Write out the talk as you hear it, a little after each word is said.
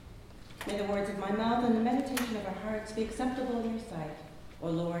May the words of my mouth and the meditation of our hearts be acceptable in your sight, O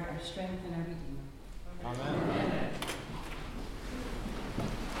Lord, our strength and our Redeemer. Amen. Amen.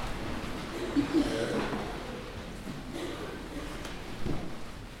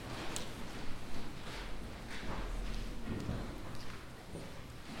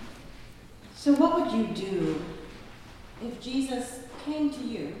 So what would you do if Jesus came to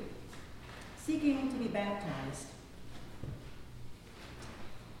you seeking to be baptized?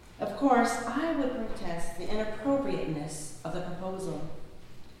 Of course, I would protest the inappropriateness of the proposal.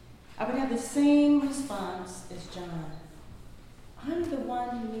 I would have the same response as John. I'm the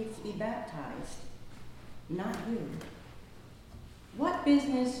one who needs to be baptized, not you. What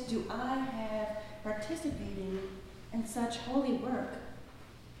business do I have participating in such holy work?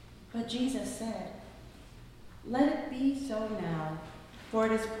 But Jesus said, "Let it be so now, for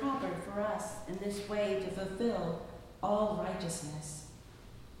it is proper for us in this way to fulfill all righteousness."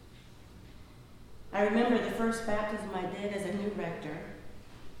 I remember the first baptism I did as a new rector,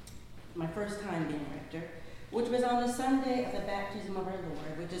 my first time being rector, which was on the Sunday of the baptism of our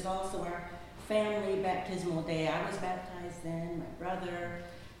Lord, which is also our family baptismal day. I was baptized then, my brother,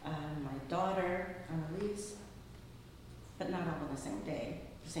 my daughter, Annalise, but not all on the same day,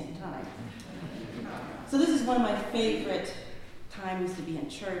 at the same time. So this is one of my favorite times to be in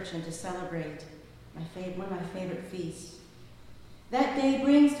church and to celebrate one of my favorite feasts. That day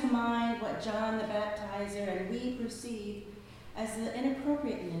brings to mind what John the Baptizer and we perceive as the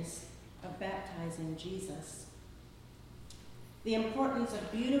inappropriateness of baptizing Jesus. The importance of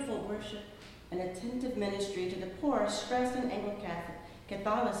beautiful worship and attentive ministry to the poor stressed in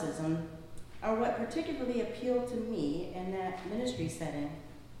Anglo-Catholicism are what particularly appealed to me in that ministry setting.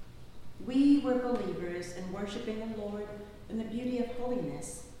 We were believers in worshiping the Lord in the beauty of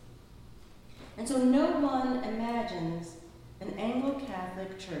holiness. And so no one imagines an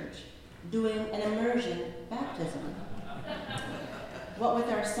Anglo-Catholic church doing an immersion baptism. What with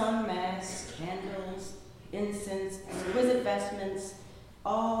our sung mass, candles, incense, exquisite vestments,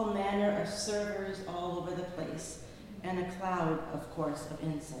 all manner of servers all over the place, and a cloud, of course, of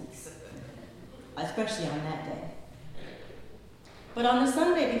incense, especially on that day. But on the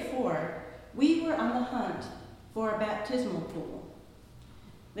Sunday before, we were on the hunt for a baptismal pool.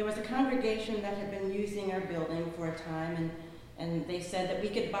 There was a congregation that had been using our building for a time, and they said that we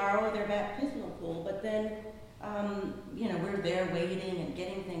could borrow their baptismal pool, but then, we're there waiting and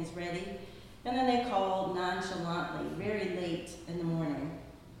getting things ready, and then they called nonchalantly, very late in the morning,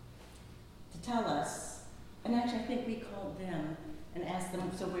 to tell us, and actually I think we called them and asked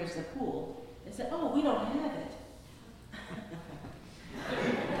them, "So where's the pool?" They said, "Oh, we don't have it."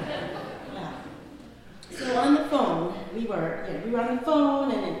 Yeah. So on the phone, we were on the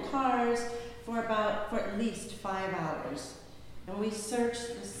phone and in cars for at least 5 hours. And we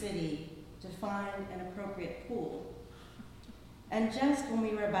searched the city to find an appropriate pool. And just when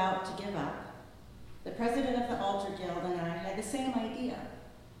we were about to give up, the president of the Altar Guild and I had the same idea.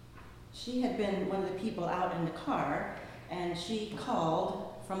 She had been one of the people out in the car, and she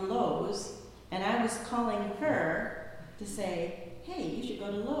called from Lowe's, and I was calling her to say, "Hey, you should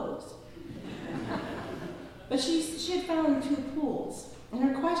go to Lowe's." But she had found 2 pools, and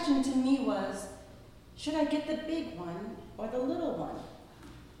her question to me was, should I get the big one or the little one?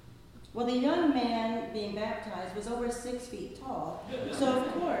 Well, the young man being baptized was over 6 feet tall, so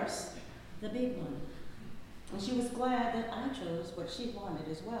of course, the big one. And she was glad that I chose what she wanted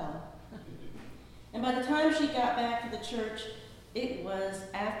as well. And by the time she got back to the church, it was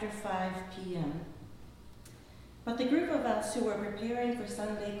after 5 p.m. But the group of us who were preparing for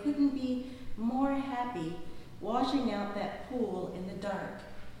Sunday couldn't be more happy washing out that pool in the dark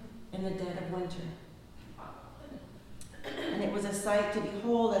in the dead of winter. And it was a sight to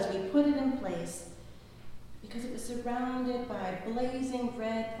behold as we put it in place, because it was surrounded by blazing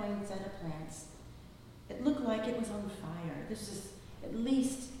red poinsettia plants. It looked like it was on fire. This is at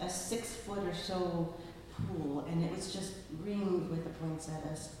least a 6 foot or so pool, and it was just ringed with the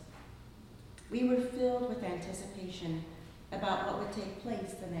poinsettias. We were filled with anticipation about what would take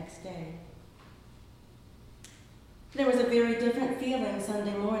place the next day. There was a very different feeling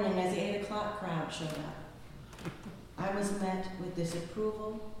Sunday morning as the 8 o'clock crowd showed up. I was met with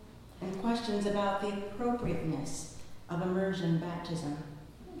disapproval and questions about the appropriateness of immersion baptism.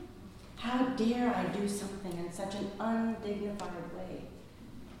 How dare I do something in such an undignified way?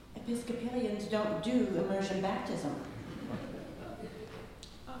 Episcopalians don't do immersion baptism.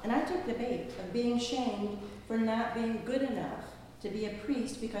 And I took the bait of being shamed for not being good enough to be a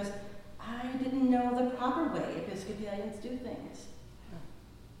priest because I didn't know the proper way Episcopalians do things.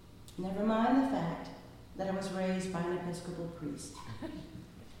 Never mind the fact that I was raised by an Episcopal priest.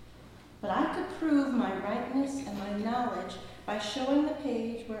 prove my rightness and my knowledge by showing the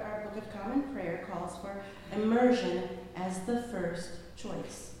page where our Book of Common Prayer calls for immersion as the first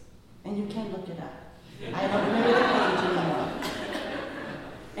choice. And you can look it up. I don't remember the page anymore.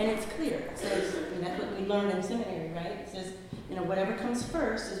 And it's clear. It says, and that's what we learned in seminary, right? It says, whatever comes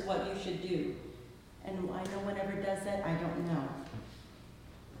first is what you should do. And I know whatever does that, I don't know.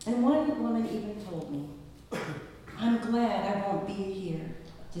 And one woman even told me, I'm glad I won't be here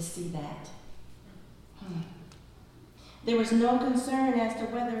to see that. There was no concern as to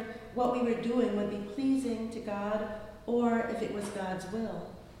whether what we were doing would be pleasing to God or if it was God's will.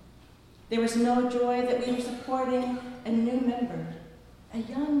 There was no joy that we were supporting a new member, a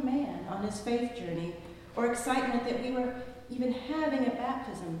young man on his faith journey, or excitement that we were even having a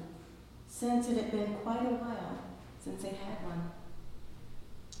baptism, since it had been quite a while since they had one.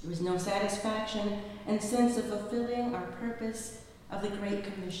 There was no satisfaction and sense of fulfilling our purpose of the Great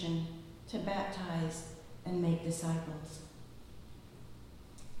Commission to baptize and make disciples.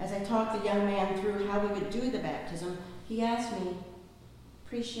 As I talked the young man through how we would do the baptism, he asked me,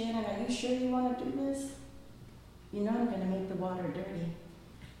 Priest Shannon, are you sure you want to do this? I'm going to make the water dirty.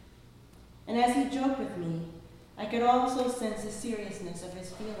 And as he joked with me, I could also sense the seriousness of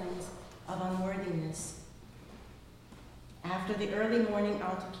his feelings of unworthiness. After the early morning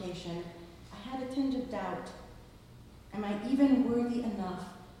altercation, I had a tinge of doubt. Am I even worthy enough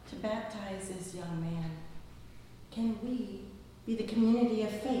to baptize this young man? Can we be the community of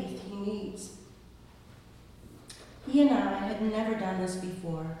faith he needs? He and I had never done this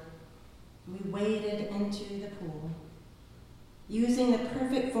before. We waded into the pool. Using the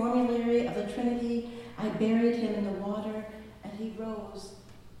perfect formulary of the Trinity, I buried him in the water, and he rose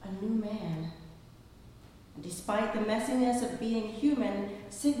a new man. And despite the messiness of being human,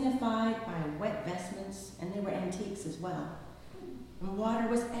 signified by wet vestments, and they were antiques as well, and water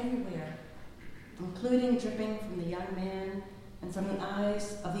was everywhere, including dripping from the young man and from the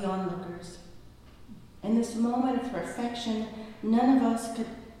eyes of the onlookers. In this moment of perfection, none of us could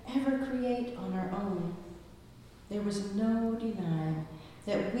ever create on our own. There was no denying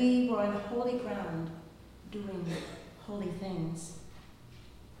that we were on holy ground doing holy things.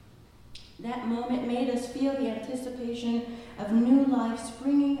 That moment made us feel the anticipation of new life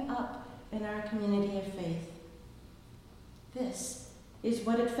springing up in our community of faith. This is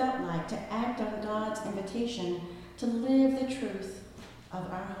what it felt like to act on God's invitation to live the truth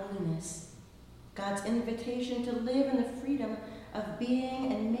of our holiness. God's invitation to live in the freedom of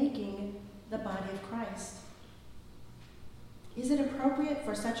being and making the body of Christ. Is it appropriate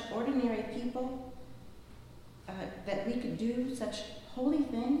for such ordinary people that we could do such holy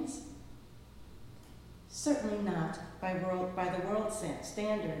things? Certainly not by the world's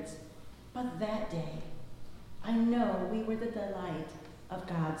standards, but that day, I know we were the delight of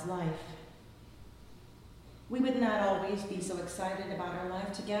God's life. We would not always be so excited about our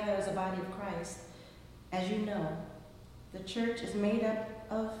life together as a body of Christ. As you know, the church is made up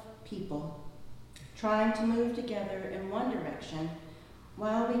of people trying to move together in one direction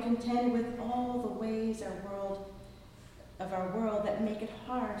while we contend with all the ways of our world that make it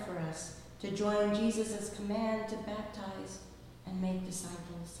hard for us to join Jesus' command to baptize and make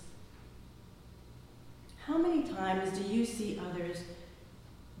disciples. How many times do you see others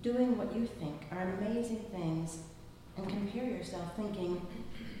doing what you think are amazing things and compare yourself thinking,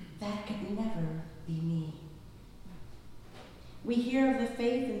 that could never be me? We hear of the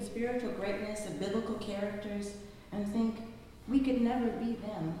faith and spiritual greatness of biblical characters and think we could never be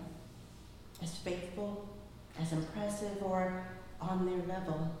them, as faithful, as impressive, or on their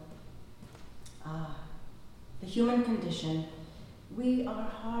level. The human condition, we are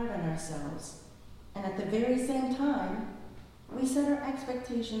hard on ourselves, and at the very same time, we set our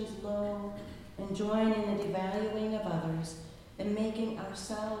expectations low and join in the devaluing of others and making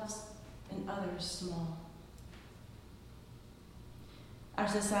ourselves and others small. Our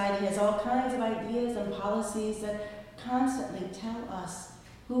society has all kinds of ideas and policies that constantly tell us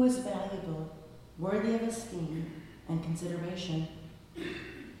who is valuable, worthy of esteem and consideration.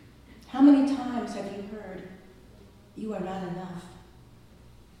 How many times have you heard, you are not enough,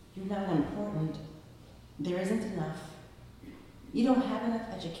 you're not important, there isn't enough, you don't have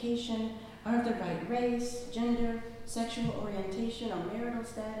enough education, aren't the right race, gender, sexual orientation, or marital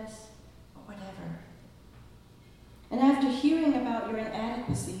status, or whatever. And after hearing about your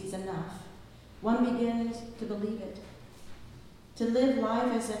inadequacies enough, one begins to believe it, to live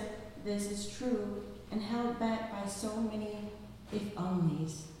life as if this is true and held back by so many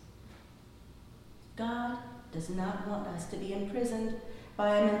if-onlys. God does not want us to be imprisoned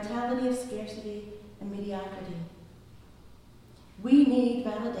by a mentality of scarcity and mediocrity. We need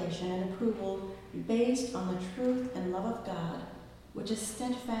validation and approval based on the truth and love of God, which is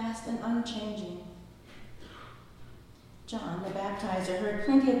steadfast and unchanging. John the Baptizer heard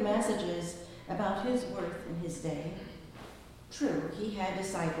plenty of messages about his worth in his day. True, he had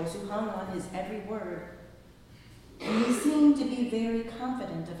disciples who hung on his every word, and he seemed to be very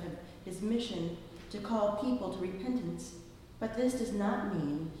confident of his mission to call people to repentance, but this does not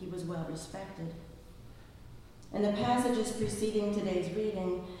mean he was well respected. In the passages preceding today's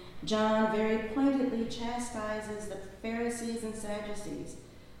reading, John very pointedly chastises the Pharisees and Sadducees,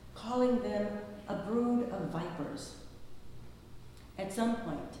 calling them a brood of vipers. At some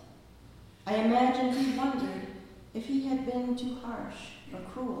point, I imagine he wondered if he had been too harsh or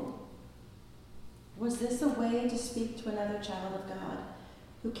cruel. Was this a way to speak to another child of God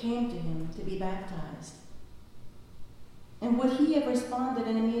who came to him to be baptized? And would he have responded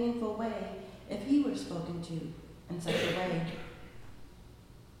in a meaningful way if he were spoken to in such a way?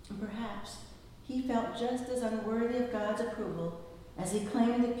 And perhaps he felt just as unworthy of God's approval as he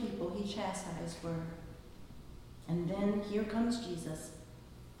claimed the people he chastised were. And then here comes Jesus,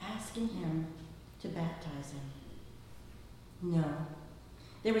 asking him to baptize him. No,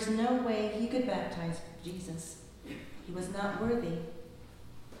 there was no way he could baptize Jesus. He was not worthy.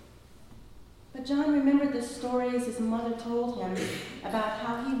 But John remembered the stories his mother told him about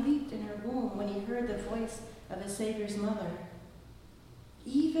how he leaped in her womb when he heard the voice of his Savior's mother.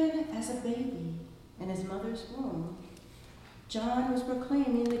 Even as a baby in his mother's womb, John was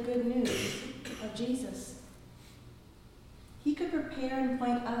proclaiming the good news of Jesus. He could prepare and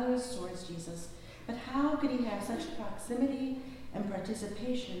point others towards Jesus, but how could he have such proximity and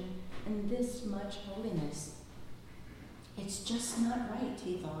participation in this much holiness? It's just not right,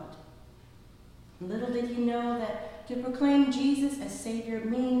 he thought. Little did he know that to proclaim Jesus as Savior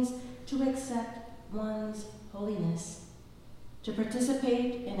means to accept one's holiness, to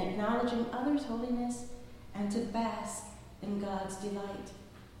participate in acknowledging others' holiness, and to bask in God's delight.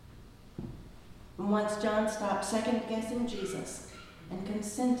 And once John stopped second-guessing Jesus and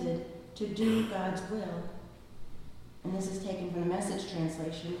consented to do God's will, and this is taken from the Message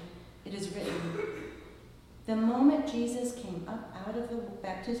translation, it is written, "The moment Jesus came up out of the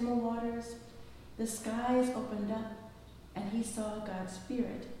baptismal waters, the skies opened up, and he saw God's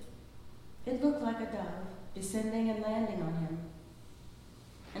Spirit. It looked like a dove descending and landing on him.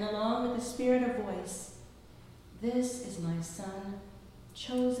 And along with the Spirit a voice, 'This is my Son,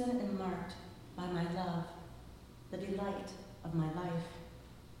 chosen and marked by my love, the delight of my life.'"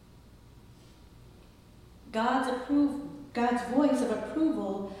 God's voice of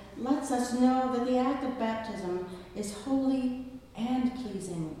approval lets us know that the act of baptism is holy and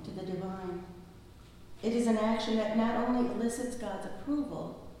pleasing to the divine. It is an action that not only elicits God's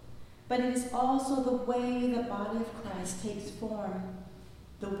approval, but it is also the way the body of Christ takes form,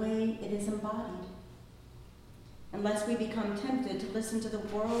 the way it is embodied. Unless we become tempted to listen to the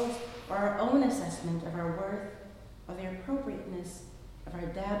world's or our own assessment of our worth or the appropriateness of our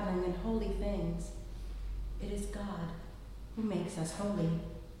dabbling in holy things, it is God who makes us holy.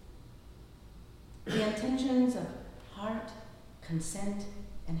 The intentions of heart, consent,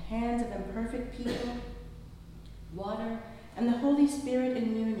 and hands of imperfect people, water, and the Holy Spirit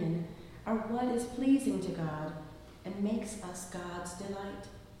in union are what is pleasing to God and makes us God's delight.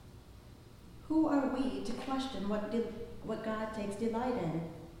 Who are we to question what God takes delight in?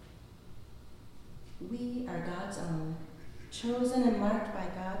 We are God's own, chosen and marked by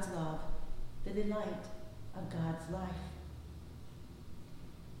God's love, the delight of God's life.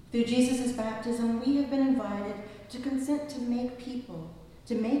 Through Jesus' baptism, we have been invited to consent to making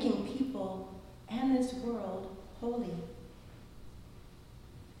people and this world holy.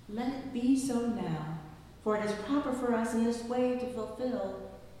 Let it be so now, for it is proper for us in this way to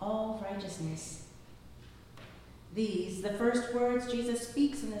fulfill all righteousness. These, the first words Jesus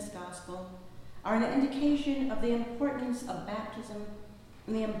speaks in this gospel, are an indication of the importance of baptism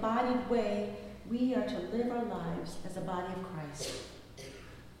and the embodied way we are to live our lives as a body of Christ.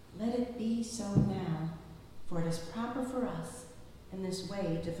 Let it be so now, for it is proper for us in this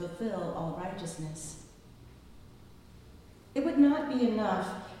way to fulfill all righteousness. It would not be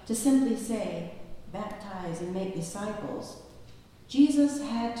enough to simply say, "Baptize and make disciples." Jesus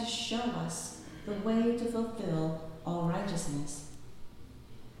had to show us the way to fulfill all righteousness.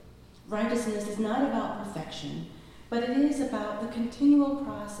 Righteousness is not about perfection, but it is about the continual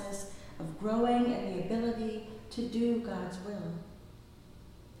process of growing in the ability to do God's will.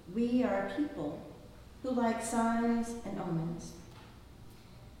 We are a people who like signs and omens.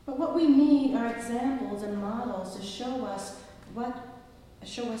 But what we need are examples and models to show us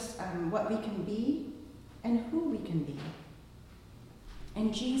what we can be and who we can be.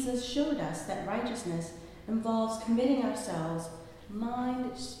 And Jesus showed us that righteousness involves committing ourselves,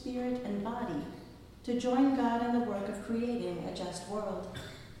 mind, spirit, and body, to join God in the work of creating a just world.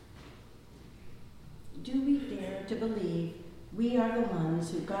 Do we dare to believe we are the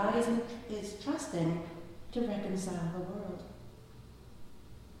ones who God is trusting to reconcile the world?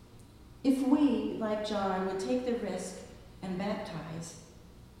 If we, like John, would take the risk and baptize,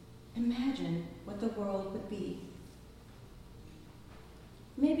 imagine what the world would be.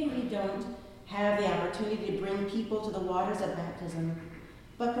 Maybe we don't have the opportunity to bring people to the waters of baptism,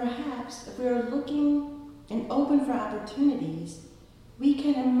 but perhaps if we are looking and open for opportunities, we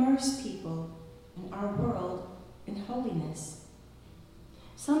can immerse people in our world in holiness.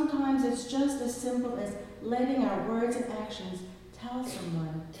 Sometimes it's just as simple as letting our words and actions tell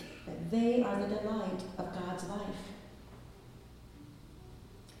someone that they are the delight of God's life.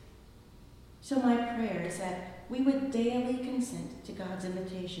 So my prayer is that we would daily consent to God's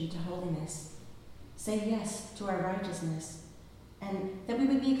invitation to holiness, say yes to our righteousness, and that we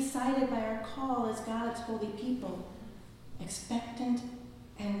would be excited by our call as God's holy people, expectant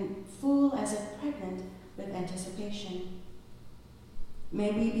and full as if pregnant with anticipation.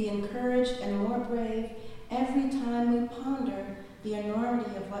 May we be encouraged and more brave every time we ponder the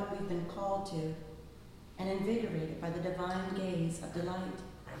enormity of what we've been called to, and invigorated by the divine gaze of delight.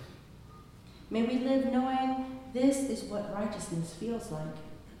 May we live knowing this is what righteousness feels like.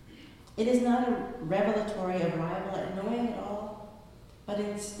 It is not a revelatory arrival at knowing it all, but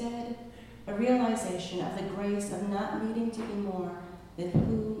instead a realization of the grace of not needing to be more than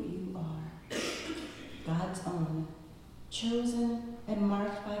who you are, God's own, chosen and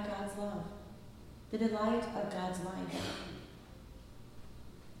marked by God's love, the delight of God's life.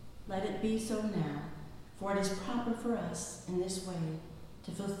 Let it be so now, for it is proper for us in this way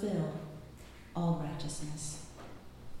to fulfill all righteousness.